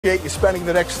Appreciate you spending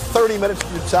the next 30 minutes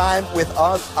of your time with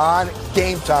us on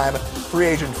Game Time, free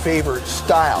agent favorite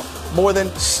style. More than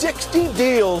 60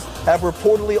 deals have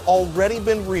reportedly already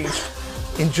been reached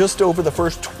in just over the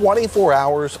first 24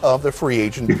 hours of the free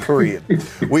agent period.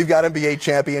 We've got NBA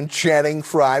champion Channing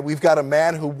Frye. We've got a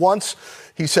man who once,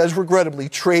 he says regrettably,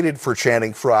 traded for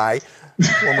Channing Frye,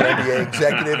 former NBA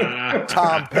executive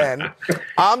Tom Penn.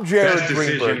 I'm Jared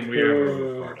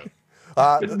Greenberg.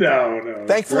 No.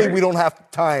 Thankfully, we don't have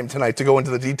time tonight to go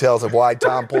into the details of why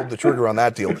Tom pulled the trigger on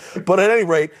that deal. But at any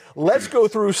rate, let's go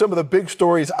through some of the big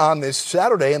stories on this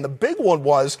Saturday. And the big one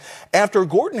was after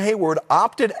Gordon Hayward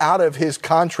opted out of his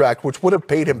contract, which would have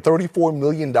paid him $34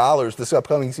 million this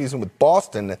upcoming season with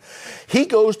Boston, he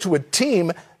goes to a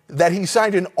team that he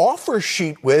signed an offer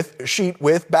sheet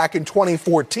with back in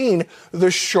 2014, the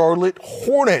Charlotte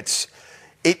Hornets.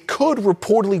 It could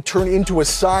reportedly turn into a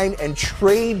sign and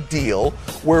trade deal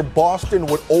where Boston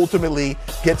would ultimately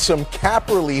get some cap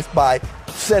relief by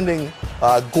sending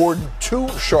Gordon to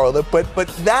Charlotte. But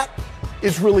that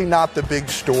is really not the big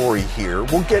story here.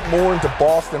 We'll get more into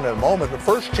Boston in a moment. But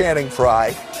first, Channing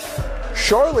Frye.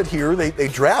 Charlotte here, they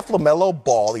draft LaMelo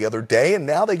Ball the other day, and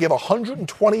now they give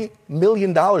 $120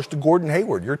 million to Gordon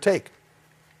Hayward. Your take?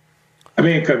 I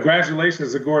mean,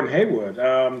 congratulations to Gordon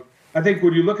Hayward. I think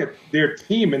when you look at their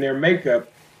team and their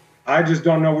makeup, I just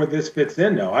don't know where this fits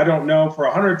in, though. I don't know. For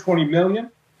 $120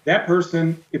 million, that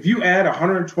person, if you add a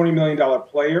 $120 million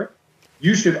player,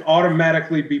 you should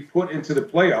automatically be put into the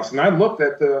playoffs. And I looked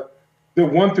at the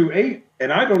 1 through 8,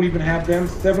 and I don't even have them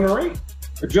 7 or 8.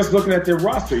 But just looking at their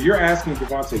roster, you're asking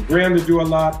Devontae Graham to do a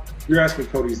lot. You're asking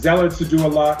Cody Zeller to do a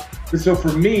lot. And so for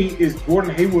me, is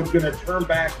Gordon Hayward going to turn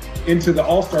back into the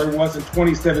all-star he was in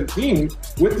 2017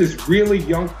 with this really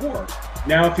young core?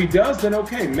 Now, if he does, then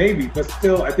okay, maybe. But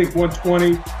still, I think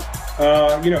 120,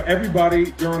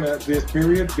 everybody during this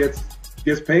period gets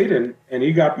paid, and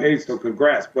he got paid, so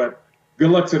congrats. But good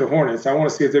luck to the Hornets. I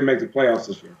want to see if they make the playoffs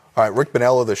this year. All right, Rick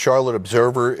Bonello, the Charlotte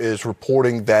Observer, is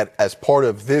reporting that as part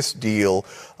of this deal,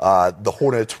 the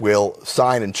Hornets will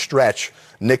sign and stretch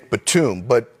Nick Batum.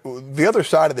 But the other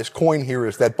side of this coin here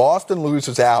is that Boston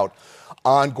loses out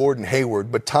on Gordon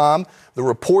Hayward. But, Tom, the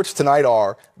reports tonight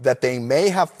are that they may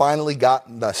have finally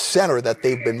gotten the center that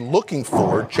they've been looking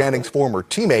for, Channing's former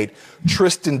teammate,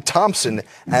 Tristan Thompson,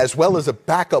 as well as a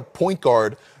backup point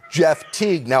guard, Jeff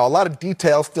Teague. Now, a lot of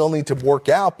details still need to work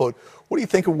out, but what do you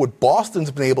think of what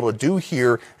Boston's been able to do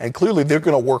here? And clearly they're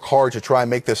going to work hard to try and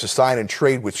make this a sign and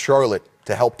trade with Charlotte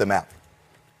to help them out.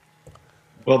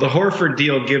 Well, the Horford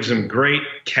deal gives them great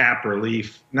cap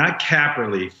relief, not cap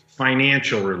relief,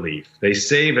 financial relief. They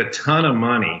save a ton of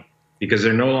money because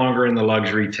they're no longer in the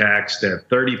luxury tax. That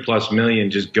 30+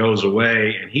 million just goes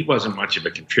away, and he wasn't much of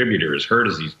a contributor, as hurt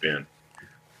as he's been.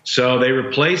 So they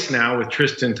replace now with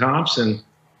Tristan Thompson.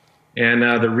 And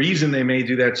the reason they may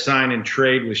do that sign and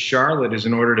trade with Charlotte is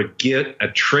in order to get a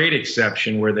trade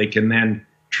exception where they can then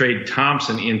trade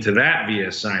Thompson into that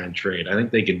via sign and trade. I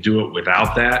think they could do it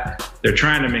without that. They're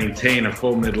trying to maintain a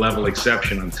full mid-level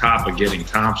exception on top of getting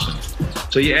Thompson.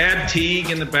 So you add Teague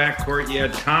in the backcourt, you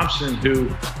add Thompson,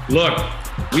 who, look,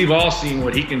 we've all seen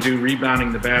what he can do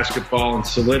rebounding the basketball and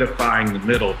solidifying the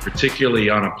middle, particularly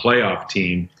on a playoff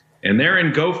team. And they're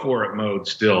in go-for-it mode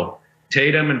still.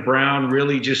 Tatum and Brown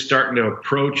really just starting to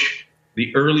approach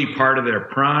the early part of their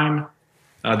prime.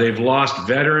 They've lost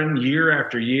veteran year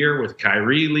after year with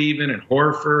Kyrie leaving and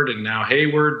Horford and now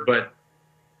Hayward, but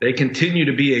they continue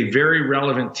to be a very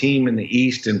relevant team in the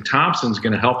East, and Thompson's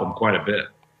going to help them quite a bit.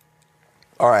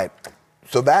 All right,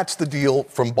 so that's the deal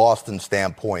from Boston's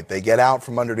standpoint. They get out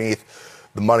from underneath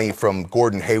the money from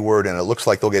Gordon Hayward, and it looks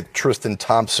like they'll get Tristan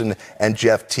Thompson and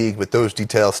Jeff Teague, with those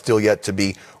details still yet to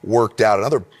be worked out.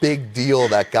 Another big deal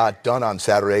that got done on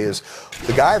Saturday is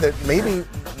the guy that maybe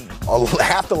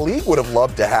half the league would have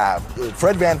loved to have.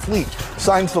 Fred VanVleet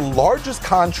signs the largest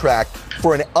contract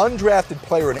for an undrafted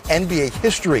player in NBA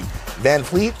history.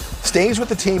 VanVleet stays with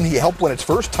the team he helped win its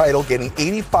first title, getting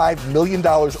 $85 million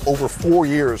over 4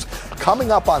 years.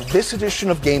 Coming up on this edition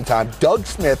of Game Time, Doug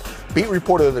Smith, beat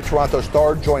reporter of the Toronto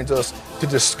Star, joins us to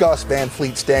discuss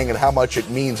VanVleet staying and how much it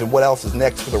means and what else is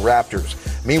next for the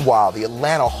Raptors. Meanwhile, the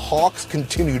Atlanta Hawks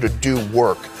continue to do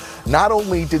work. Not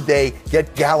only did they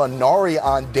get Gallinari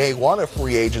on day one of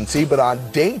free agency, but on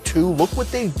day two, look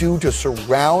what they do to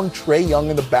surround Trae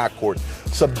Young in the backcourt.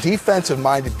 Some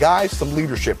defensive-minded guys, some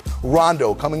leadership.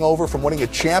 Rondo coming over from winning a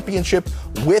championship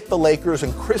with the Lakers,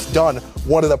 and Chris Dunn,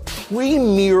 one of the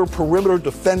premier perimeter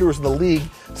defenders in the league,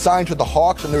 signed to the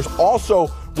Hawks. And there's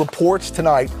also reports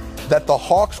tonight that the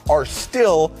Hawks are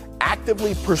still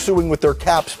actively pursuing with their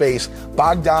cap space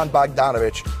Bogdan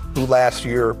Bogdanovic who last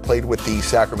year played with the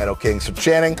Sacramento Kings. So,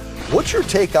 Channing, what's your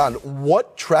take on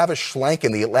what Travis Schlenk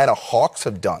and the Atlanta Hawks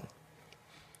have done?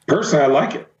 Personally, I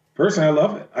like it. Personally, I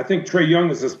love it. I think Trae Young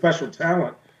is a special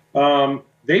talent.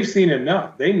 They've seen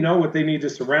enough. They know what they need to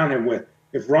surround him with.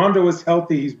 If Rondo is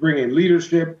healthy, he's bringing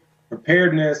leadership,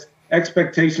 preparedness,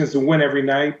 expectations to win every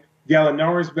night.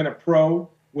 Gallinari's been a pro.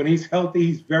 When he's healthy,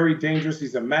 he's very dangerous.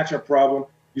 He's a matchup problem.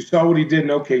 You saw what he did in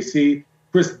OKC.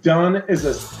 Chris Dunn is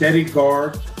a steady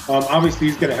guard. Obviously,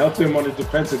 he's going to help them on the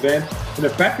defensive end. And the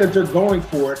fact that they're going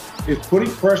for it is putting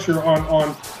pressure on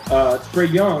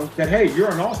Trae Young that, hey,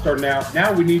 you're an all-star now.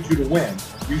 Now we need you to win.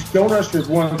 You've shown us you're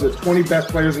one of the 20 best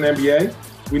players in the NBA.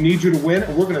 We need you to win,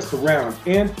 and we're going to surround.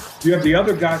 And you have the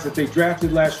other guys that they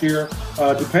drafted last year.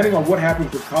 Depending on what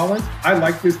happens with Collins, I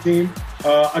like this team.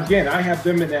 Again, I have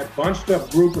them in that bunched-up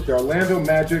group with the Orlando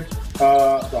Magic,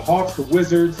 the Hawks, the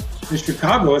Wizards, and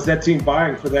Chicago as that team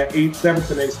vying for that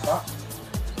 7th and 8th spot.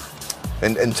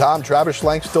 And Tom, Travis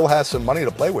Schlenk still has some money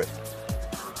to play with.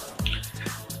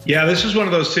 Yeah, this is one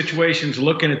of those situations,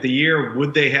 looking at the year,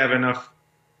 would they have enough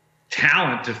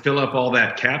talent to fill up all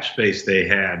that cap space they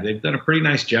had? They've done a pretty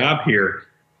nice job here.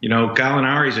 You know,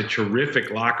 Gallinari's a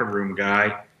terrific locker room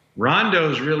guy.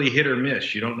 Rondo's really hit or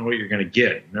miss. You don't know what you're going to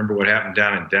get. Remember what happened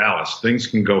down in Dallas. Things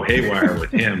can go haywire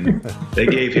with him. They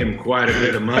gave him quite a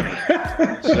bit of money.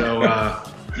 So,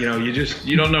 you know,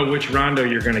 you don't know which Rondo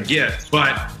you're going to get.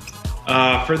 But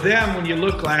for them, when you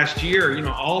look last year, you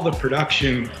know, all the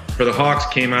production for the Hawks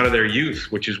came out of their youth,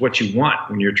 which is what you want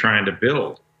when you're trying to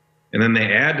build. And then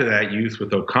they add to that youth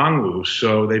with Okongwu.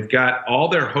 So they've got all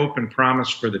their hope and promise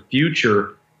for the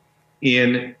future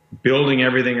in building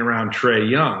everything around Trae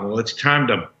Young. Well, it's time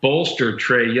to bolster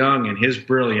Trae Young and his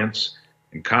brilliance,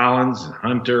 and Collins and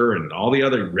Hunter and all the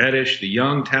other Reddish, the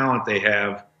young talent they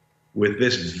have, with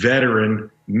this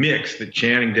veteran mix that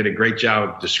Channing did a great job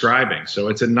of describing. So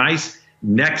it's a nice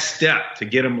next step to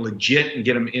get them legit and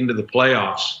get them into the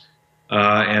playoffs.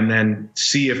 And then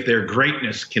see if their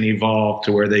greatness can evolve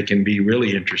to where they can be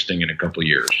really interesting in a couple of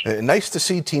years. Nice to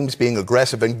see teams being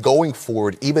aggressive and going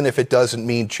forward, even if it doesn't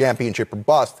mean championship or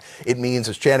bust. It means,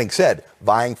 as Channing said,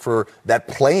 vying for that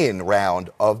play-in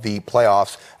round of the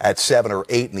playoffs at 7 or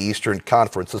 8 in the Eastern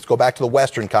Conference. Let's go back to the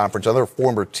Western Conference. Another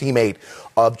former teammate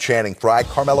of Channing Frye,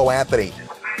 Carmelo Anthony,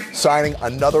 signing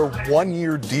another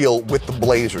one-year deal with the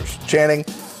Blazers. Channing,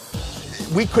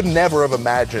 we could never have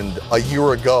imagined a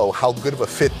year ago how good of a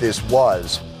fit this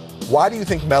was. Why do you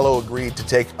think Melo agreed to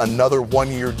take another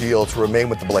one-year deal to remain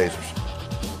with the Blazers?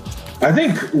 I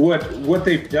think what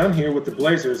they've done here with the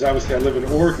Blazers, obviously I live in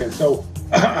Oregon, so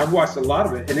I've watched a lot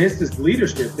of it, and it's this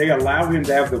leadership. They allow him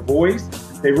to have the voice.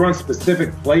 They run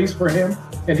specific plays for him,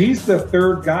 and he's the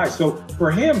third guy. So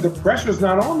for him, the pressure's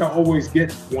not on to always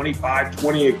get 25,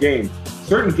 20 a game.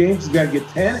 Certain games he's got to get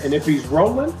 10, and if he's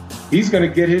rolling, he's going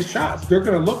to get his shots. They're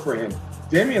going to look for him.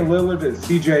 Damian Lillard and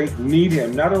CJ need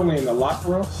him, not only in the locker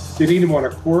room, they need him on a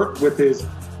court with his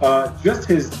just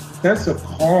his sense of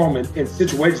calm and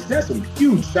situations. That's some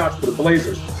huge shots for the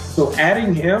Blazers. So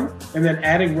adding him and then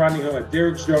adding Rodney Hood,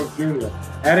 Derrick Jones Jr.,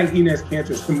 adding Enes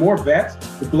Kanter, some more vets,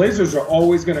 the Blazers are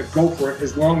always going to go for it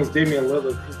as long as Damian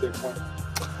Lillard is their point.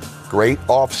 Great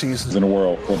offseason in the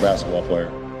world for a basketball player.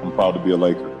 I'm proud to be a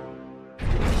Laker.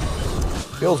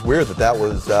 Feels weird that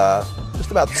was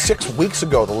just about 6 weeks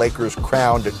ago the Lakers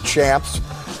crowned champs,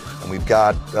 and we've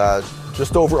got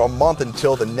just over a month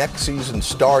until the next season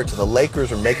starts, and the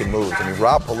Lakers are making moves. I mean,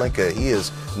 Rob Pelinka, he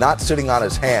is not sitting on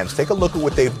his hands. Take a look at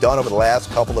what they've done over the last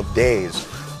couple of days,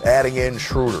 adding in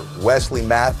Schroeder, Wesley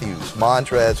Matthews,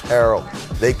 Montrezl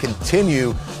Harrell. They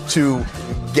continue to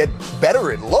get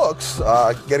better, it looks,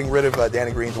 getting rid of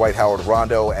Danny Green, Dwight Howard,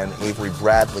 Rondo, and Avery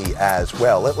Bradley as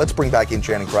well. Let's bring back in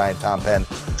Channing Frye and Tom Penn.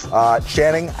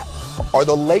 Channing, are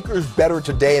the Lakers better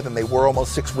today than they were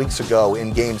almost 6 weeks ago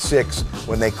in Game 6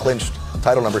 when they clinched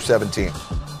title number 17?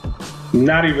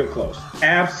 Not even close.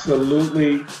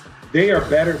 Absolutely. They are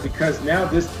better because now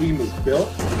this team is built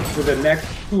for the next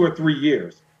 2 or 3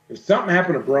 years. If something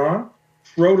happened to Braun,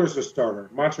 Schroeder's a starter.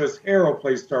 Montrezl Harrell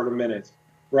plays starter minutes,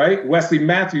 right? Wesley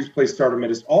Matthews plays starter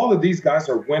minutes. All of these guys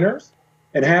are winners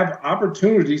and have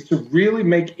opportunities to really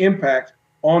make impact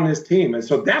on this team. And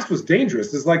so that's what's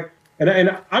dangerous. It's like,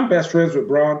 and I'm best friends with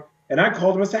Braun, and I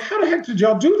called him and said, how the heck did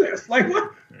y'all do this? Like,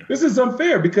 what? This is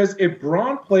unfair, because if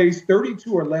Braun plays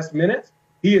 32 or less minutes,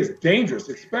 he is dangerous,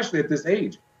 especially at this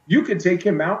age. You can take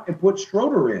him out and put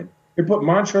Schroeder in and put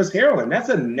Montrezl Harrell in. That's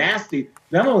a nasty,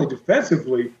 not only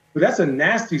defensively, but that's a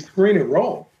nasty screen and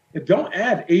roll. And don't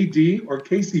add AD or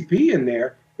KCP in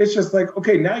there. It's just like,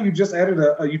 okay, now you just added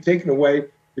you've taken away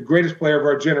the greatest player of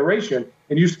our generation,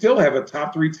 and you still have a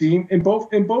top 3 team in both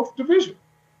divisions.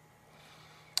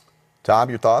 Tom,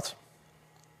 your thoughts?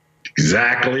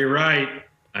 Exactly right.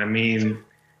 I mean,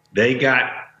 they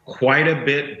got quite a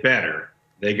bit better.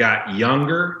 They got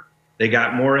younger, they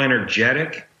got more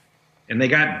energetic, and they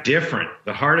got different.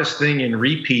 The hardest thing in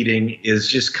repeating is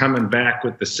just coming back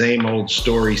with the same old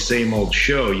story, same old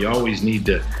show. You always need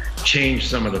to change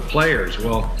some of the players.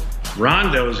 Well,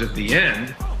 Rondo's at the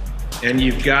end, and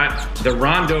you've got the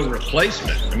Rondo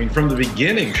replacement. I mean, from the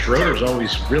beginning, Schroeder's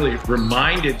always really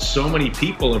reminded so many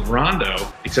people of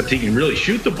Rondo, except he can really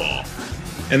shoot the ball.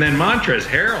 And then Montrezl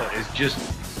Harrell is just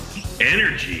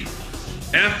energy,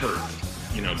 effort,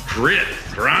 grit,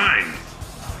 grind.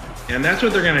 And that's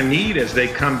what they're going to need as they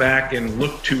come back and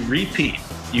look to repeat.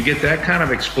 You get that kind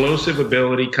of explosive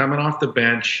ability coming off the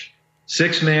bench,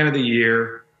 sixth man of the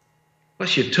year.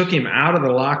 Plus, you took him out of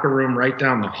the locker room right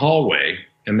down the hallway,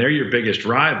 and they're your biggest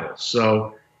rivals.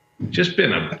 So just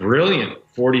been a brilliant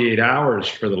 48 hours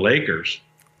for the Lakers.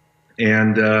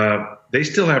 And they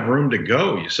still have room to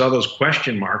go. You saw those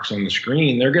question marks on the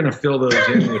screen. They're going to fill those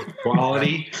in with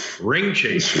quality ring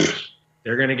chasers.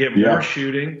 They're going to get more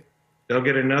shooting. They'll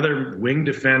get another wing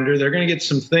defender. They're going to get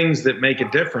some things that make a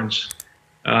difference.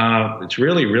 It's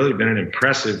really, really been an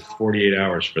impressive 48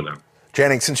 hours for them.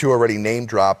 Channing, since you already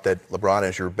name-dropped that LeBron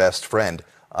is your best friend,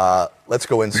 let's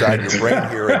go inside your brain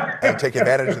here and take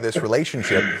advantage of this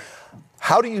relationship.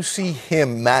 How do you see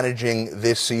him managing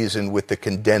this season with the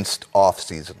condensed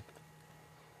offseason?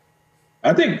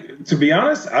 I think, to be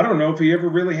honest, I don't know if he ever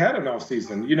really had an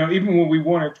offseason. Even when we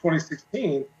won in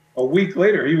 2016, a week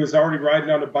later, he was already riding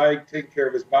on the bike, taking care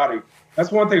of his body.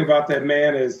 That's one thing about that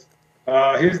man is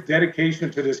his dedication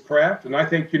to this craft. And I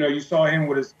think, you saw him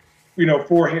with his,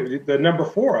 the number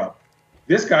 4 up.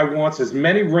 This guy wants as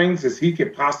many rings as he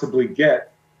could possibly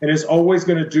get and is always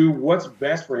going to do what's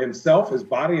best for himself, his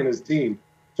body, and his team.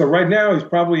 So right now he's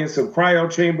probably in some cryo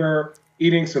chamber,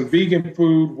 eating some vegan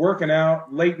food, working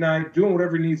out, late night, doing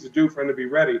whatever he needs to do for him to be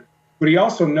ready. But he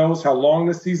also knows how long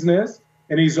this season is,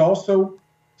 and he's also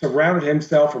surrounded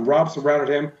himself, and Rob surrounded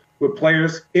him with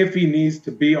players if he needs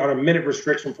to be on a minute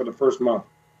restriction for the first month.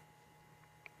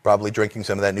 Probably drinking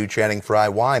some of that new Channing Frye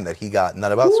wine that he got.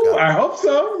 None about Scott. I hope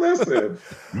so. Listen.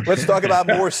 Let's talk about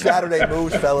more Saturday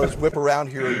moves, fellas. Whip around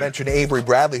here and mention Avery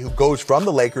Bradley, who goes from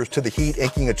the Lakers to the Heat,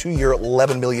 inking a 2-year,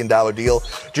 $11 million deal.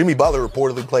 Jimmy Butler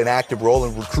reportedly played an active role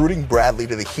in recruiting Bradley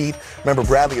to the Heat. Remember,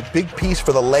 Bradley, a big piece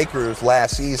for the Lakers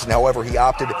last season. However, he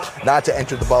opted not to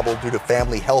enter the bubble due to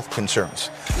family health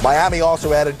concerns. Miami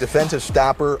also added defensive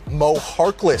stopper Mo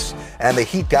Harkless, and the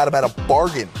Heat got him at a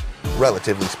bargain,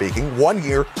 relatively speaking. 1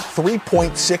 year,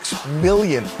 $3.6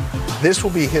 million. This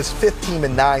will be his 5th team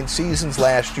in 9 seasons.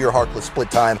 Last year, Harkless split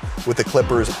time with the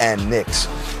Clippers and Knicks.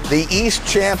 The East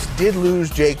champs did lose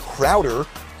Jay Crowder.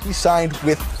 He signed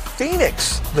with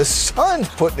Phoenix. The Suns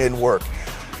putting in work.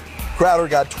 Crowder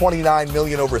got $29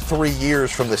 million over 3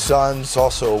 years from the Suns.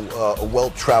 Also a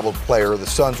well-traveled player. The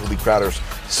Suns will be Crowder's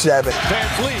 7th.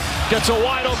 VanVleet gets a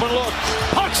wide-open look.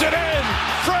 Puts it in.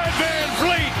 Fred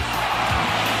VanVleet.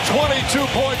 22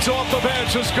 points off the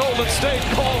bench as Golden State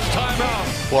calls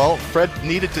timeout. Well, Fred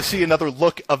needed to see another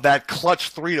look of that clutch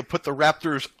 3 to put the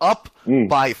Raptors up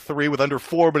by 3 with under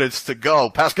 4 minutes to go.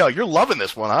 Pascal, you're loving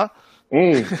this one, huh?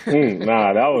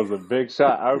 Nah, that was a big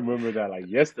shot. I remember that like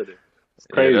yesterday. It's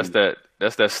crazy. Yeah,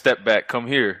 that's that step back. Come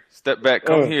here. Step back.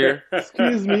 Come here.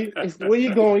 Excuse me. Where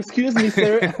you going? Excuse me,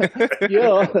 sir.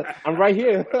 Yo, I'm right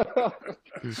here.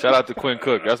 Shout out to Quinn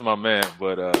Cook. That's my man.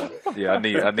 But yeah, I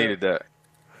needed that.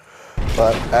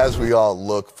 But as we all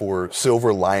look for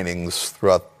silver linings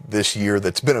throughout this year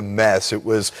that's been a mess, it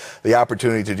was the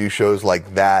opportunity to do shows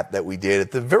like that we did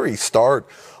at the very start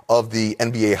of the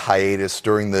NBA hiatus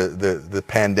during the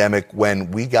pandemic,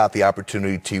 when we got the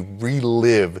opportunity to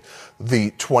relive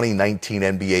the 2019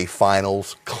 NBA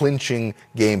Finals, clinching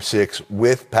Game 6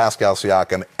 with Pascal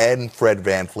Siakam and Fred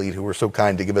VanVleet, who were so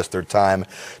kind to give us their time.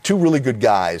 2 really good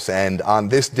guys. And on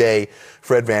this day,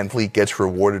 Fred VanVleet gets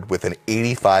rewarded with an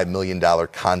 $85 million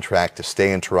contract to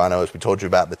stay in Toronto, as we told you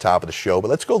about at the top of the show. But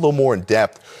let's go a little more in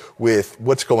depth with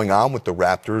what's going on with the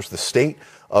Raptors, the state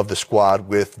of the squad,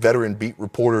 with veteran beat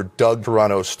reporter Doug,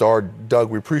 Toronto Star. Doug,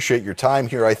 we appreciate your time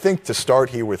here. I think to start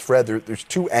here with Fred, there's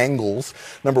 2 angles.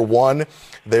 Number one,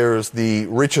 there's the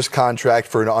richest contract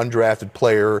for an undrafted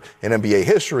player in NBA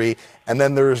history, and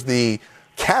then there's the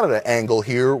Canada angle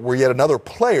here, where yet another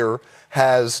player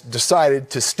has decided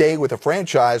to stay with a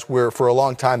franchise where for a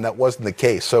long time that wasn't the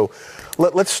case. So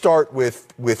let's start with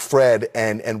Fred,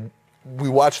 and we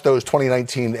watched those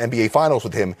 2019 NBA Finals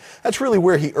with him. That's really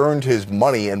where he earned his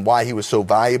money and why he was so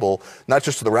valuable, not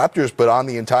just to the Raptors, but on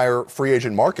the entire free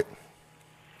agent market.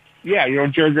 Yeah,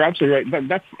 Jared, you're absolutely right.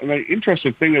 That's the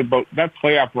interesting thing about that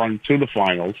playoff run to the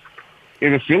finals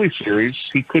in the Philly series,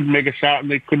 he couldn't make a shot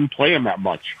and they couldn't play him that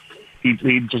much. He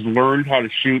just learned how to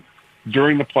shoot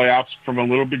during the playoffs from a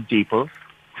little bit deeper,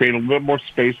 create a little more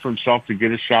space for himself to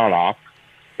get a shot off,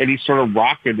 and he sort of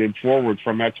rocketed forward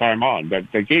from that time on.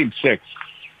 That Game 6,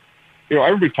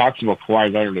 everybody talks about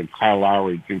Kawhi Leonard and Kyle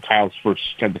Lowry and Kyle's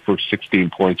had the first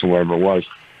 16 points or whatever it was.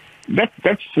 That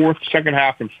second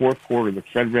half and fourth quarter that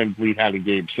Fred VanVleet had in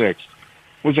Game 6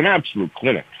 was an absolute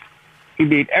clinic. He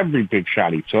made every big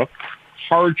shot he took,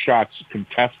 hard shots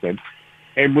contested,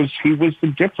 and he was the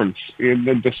difference in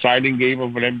the deciding game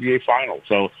of an NBA final.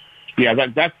 So, yeah,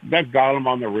 that got him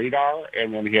on the radar,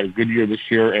 and then he had a good year this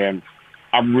year, and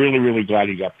I'm really, really glad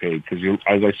he got paid because,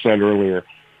 as I said earlier,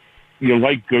 you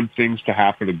like good things to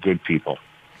happen to good people,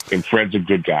 and Fred's a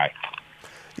good guy.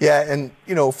 Yeah, and,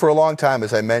 for a long time,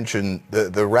 as I mentioned, the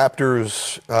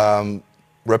Raptors'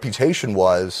 reputation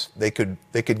was they could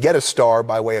get a star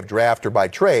by way of draft or by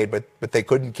trade, but they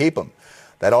couldn't keep him.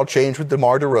 That all changed with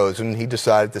DeMar DeRozan. He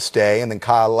decided to stay, and then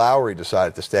Kyle Lowry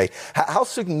decided to stay. How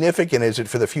significant is it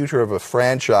for the future of a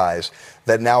franchise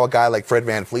that now a guy like Fred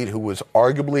VanVleet, who was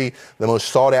arguably the most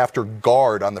sought-after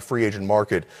guard on the free agent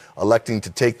market, electing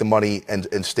to take the money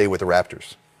and stay with the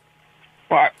Raptors?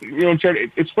 Well,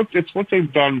 Jared, it's what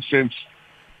they've done since.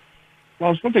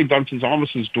 Well, it's what they've done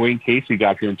almost since Dwayne Casey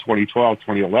got here in 2012,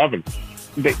 2011.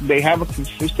 They have a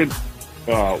consistent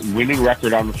winning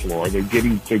record on the floor.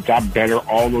 They got better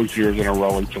all those years in a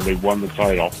row until they won the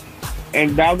title.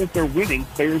 And now that they're winning,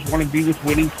 players want to be with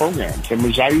winning programs. And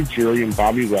Masai Ujiri and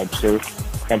Bobby Webster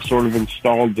have sort of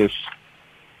installed this.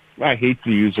 I hate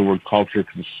to use the word culture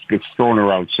because it's thrown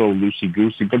around so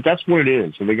loosey-goosey, but that's what it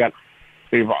is. So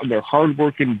they're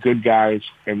hardworking, good guys,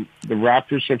 and the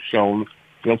Raptors have shown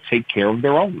they'll take care of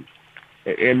their own.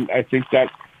 And I think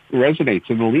that resonates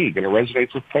in the league, and it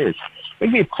resonates with players. They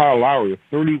gave Kyle Lowry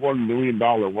a $31 million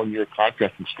one-year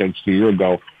contract extension a year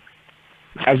ago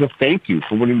as a thank you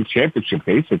for winning the championship,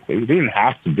 basically. They didn't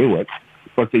have to do it,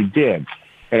 but they did.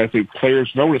 And I think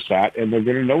players notice that, and they're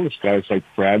going to notice guys like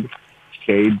Fred,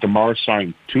 Cade, DeMar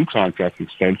signed 2 contract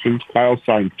extensions, Kyle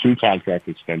signed 2 contract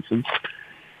extensions,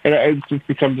 and it just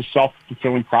becomes a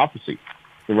self-fulfilling prophecy.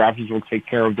 The Raptors will take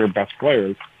care of their best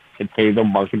players and pay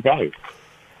them market value.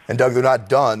 And, Doug, they're not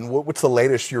done. What's the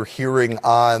latest you're hearing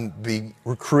on the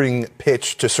recruiting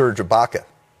pitch to Serge Ibaka?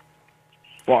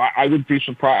 Well, I would be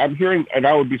surprised. I'm hearing, and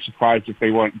I would be surprised if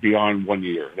they went beyond 1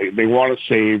 year. They want to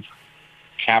save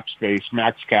cap space,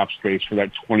 max cap space for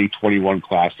that 2021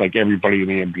 class like everybody in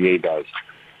the NBA does.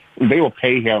 They will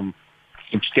pay him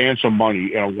substantial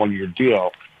money in a 1-year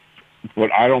deal,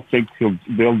 but I don't think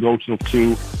they'll go till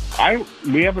 2.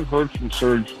 We haven't heard from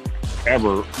Serge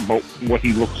ever about what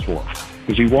he looks for.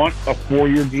 Does he want a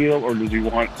 4-year deal, or does he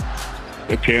want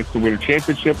a chance to win a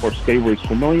championship or stay where he's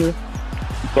familiar?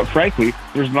 But frankly,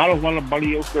 there's not a lot of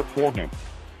money out there for him.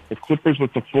 The Clippers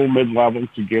with the full mid-level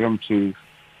to get him to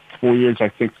 4 years, I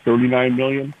think $39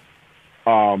 million.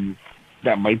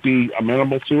 That might be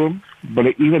amenable to him. But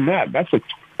even that's a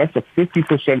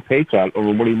 50% pay cut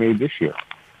over what he made this year.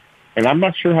 And I'm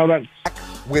not sure how that...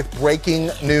 With breaking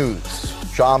news,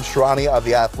 Shams Charania of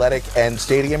The Athletic and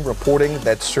Stadium reporting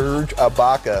that Serge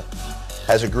Ibaka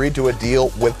has agreed to a deal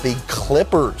with the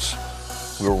Clippers.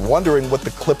 We were wondering what the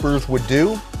Clippers would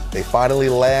do. They finally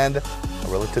land a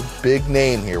relative big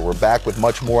name here. We're back with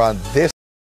much more on this.